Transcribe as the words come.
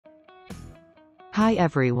Hi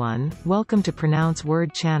everyone, welcome to Pronounce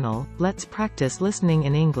Word channel. Let's practice listening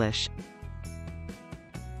in English.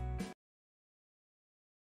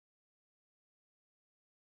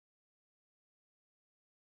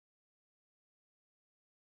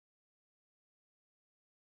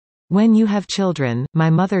 When you have children, my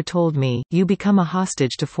mother told me, you become a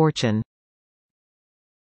hostage to fortune.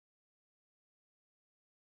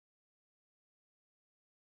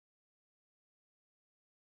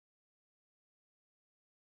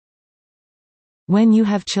 When you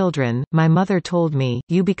have children, my mother told me,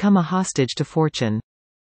 you become a hostage to fortune.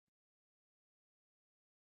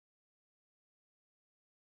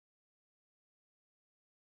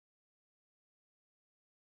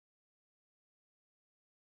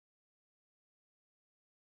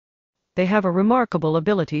 They have a remarkable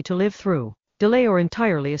ability to live through, delay or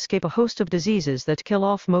entirely escape a host of diseases that kill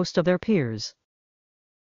off most of their peers.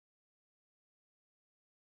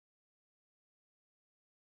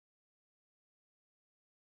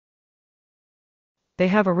 They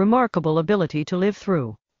have a remarkable ability to live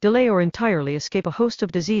through, delay or entirely escape a host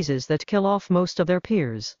of diseases that kill off most of their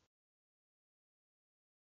peers.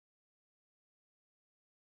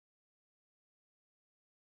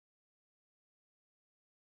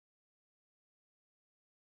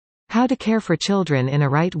 How to care for children in a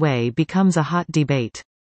right way becomes a hot debate.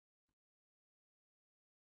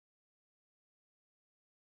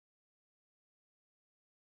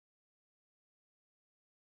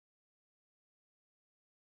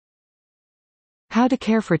 How to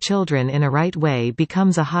care for children in a right way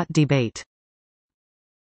becomes a hot debate.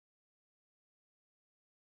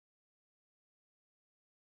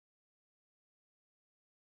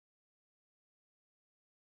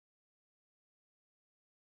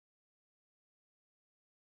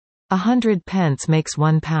 £100 makes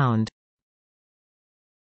 £1.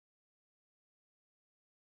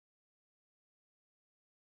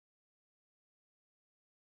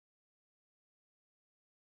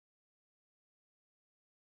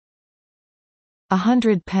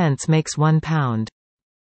 £100 makes £1.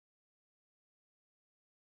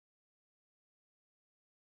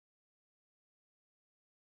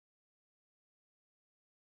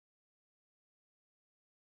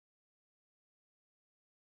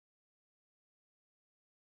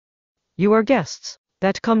 You are guests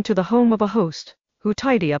that come to the home of a host, who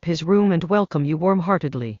tidy up his room and welcome you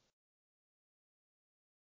warm-heartedly.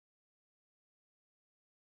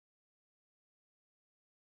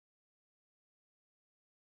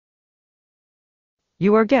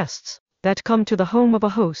 You are guests that come to the home of a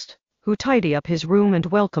host, who tidy up his room and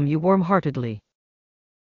welcome you warm-heartedly.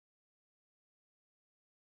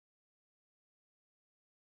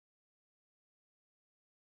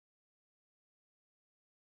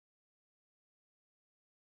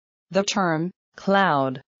 The term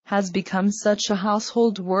cloud has become such a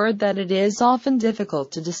household word that it is often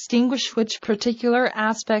difficult to distinguish which particular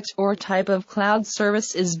aspect or type of cloud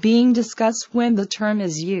service is being discussed when the term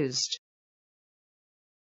is used.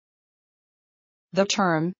 The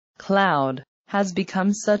term cloud has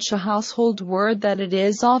become such a household word that it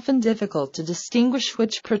is often difficult to distinguish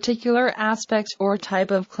which particular aspect or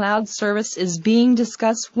type of cloud service is being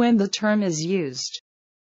discussed when the term is used.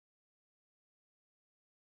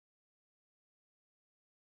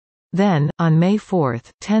 Then, on May 4,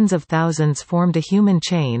 tens of thousands formed a human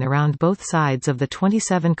chain around both sides of the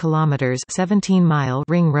 27 kilometers 17-mile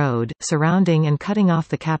ring road, surrounding and cutting off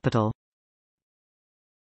the capital.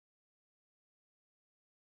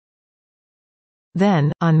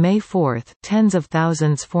 Then, on May 4, tens of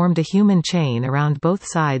thousands formed a human chain around both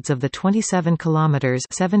sides of the 27 kilometers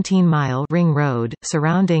 17-mile ring road,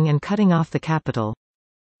 surrounding and cutting off the capital.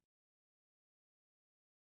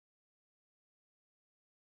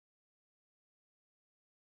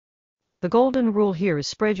 The golden rule here is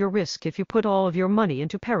spread your risk. If you put all of your money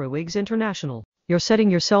into Periwigs International, you're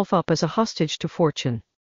setting yourself up as a hostage to fortune.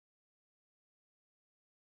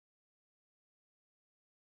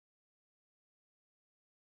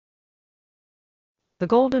 The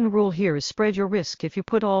golden rule here is spread your risk. If you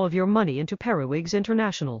put all of your money into Periwigs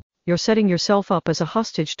International, you're setting yourself up as a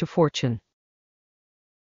hostage to fortune.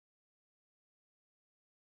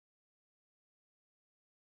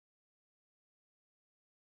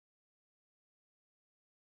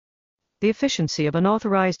 The efficiency of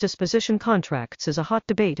unauthorized disposition contracts is a hot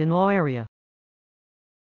debate in law area.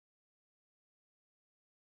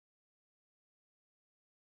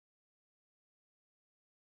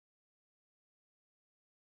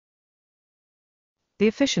 The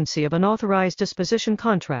efficiency of unauthorized disposition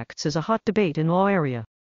contracts is a hot debate in law area.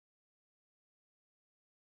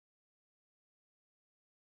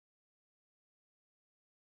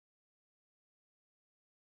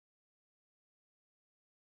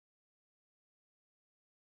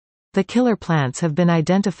 The killer plants have been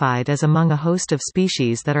identified as among a host of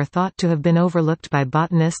species that are thought to have been overlooked by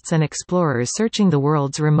botanists and explorers searching the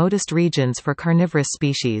world's remotest regions for carnivorous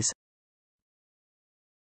species.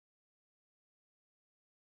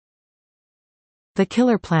 The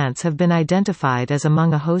killer plants have been identified as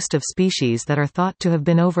among a host of species that are thought to have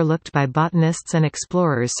been overlooked by botanists and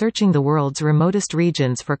explorers searching the world's remotest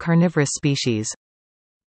regions for carnivorous species.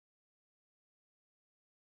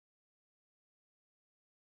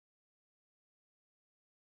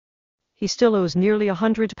 He still owes nearly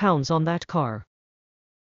 £100 on that car.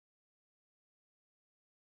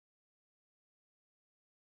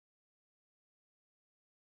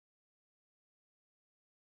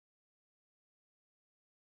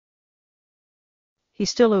 He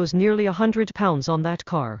still owes nearly £100 on that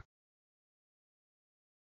car.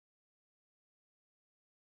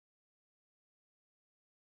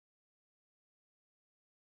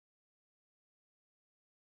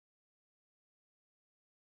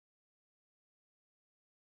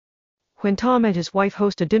 When Tom and his wife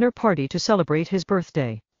host a dinner party to celebrate his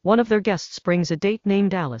birthday, one of their guests brings a date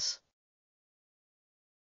named Alice.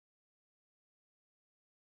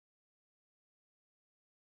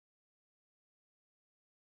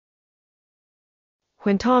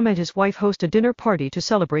 When Tom and his wife host a dinner party to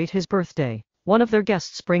celebrate his birthday, one of their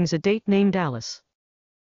guests brings a date named Alice.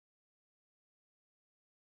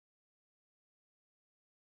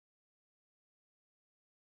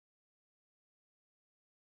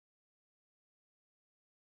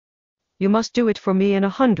 You must do it for me in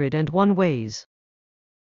 101 ways.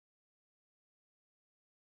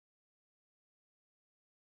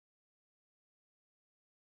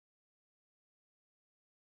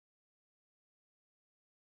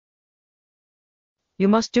 You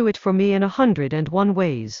must do it for me in 101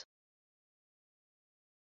 ways.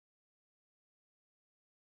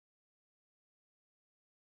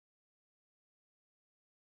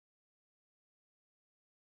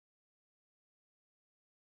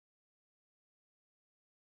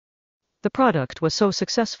 The product was so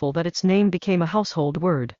successful that its name became a household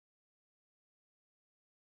word.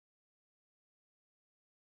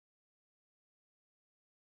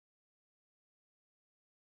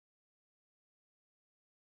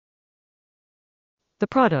 The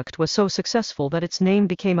product was so successful that its name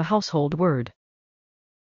became a household word.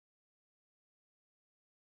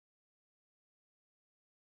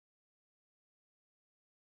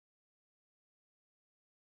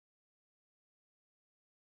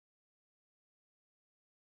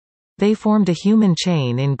 They formed a human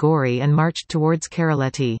chain in Gori and marched towards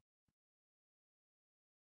Keraleti.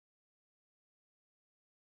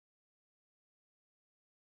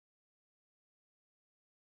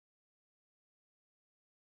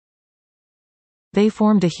 They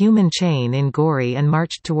formed a human chain in Gori and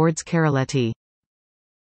marched towards Keraleti.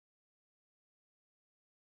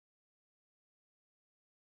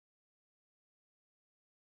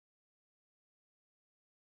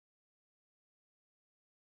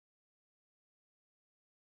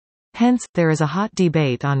 Hence, there is a hot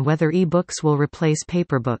debate on whether e-books will replace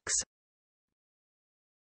paper books.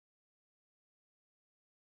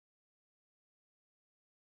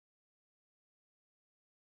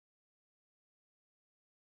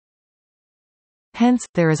 Hence,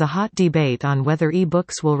 there is a hot debate on whether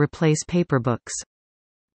e-books will replace paper books.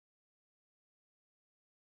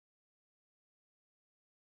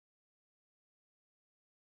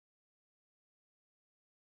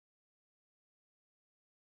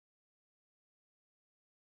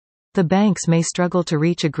 The banks may struggle to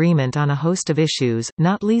reach agreement on a host of issues,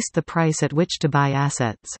 not least the price at which to buy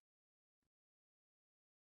assets.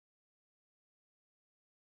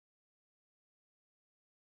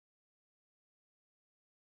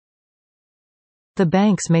 The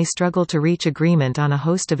banks may struggle to reach agreement on a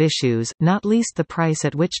host of issues, not least the price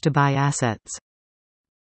at which to buy assets.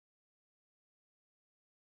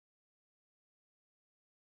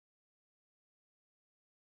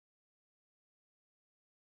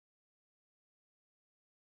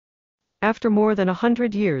 After more than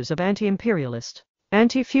 100 years of anti-imperialist,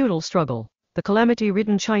 anti-feudal struggle, the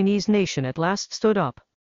calamity-ridden Chinese nation at last stood up.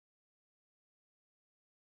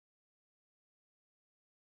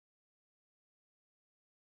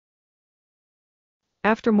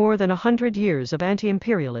 After more than 100 years of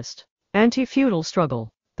anti-imperialist, anti-feudal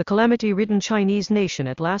struggle, the calamity-ridden Chinese nation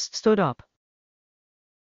at last stood up.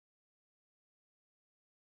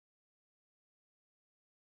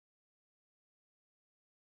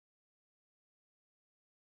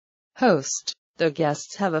 Host. The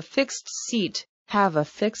guests have a fixed seat, have a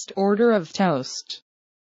fixed order of toast.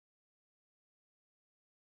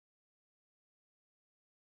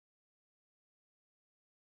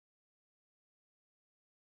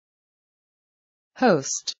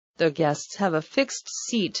 Host. The guests have a fixed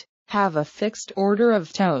seat, have a fixed order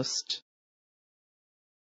of toast.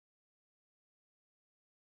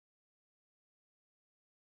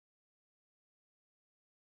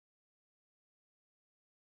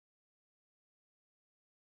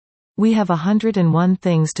 We have 101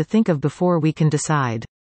 things to think of before we can decide.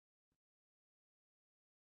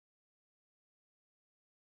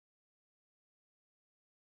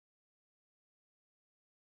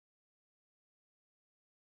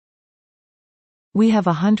 We have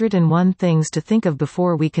 101 things to think of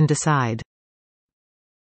before we can decide.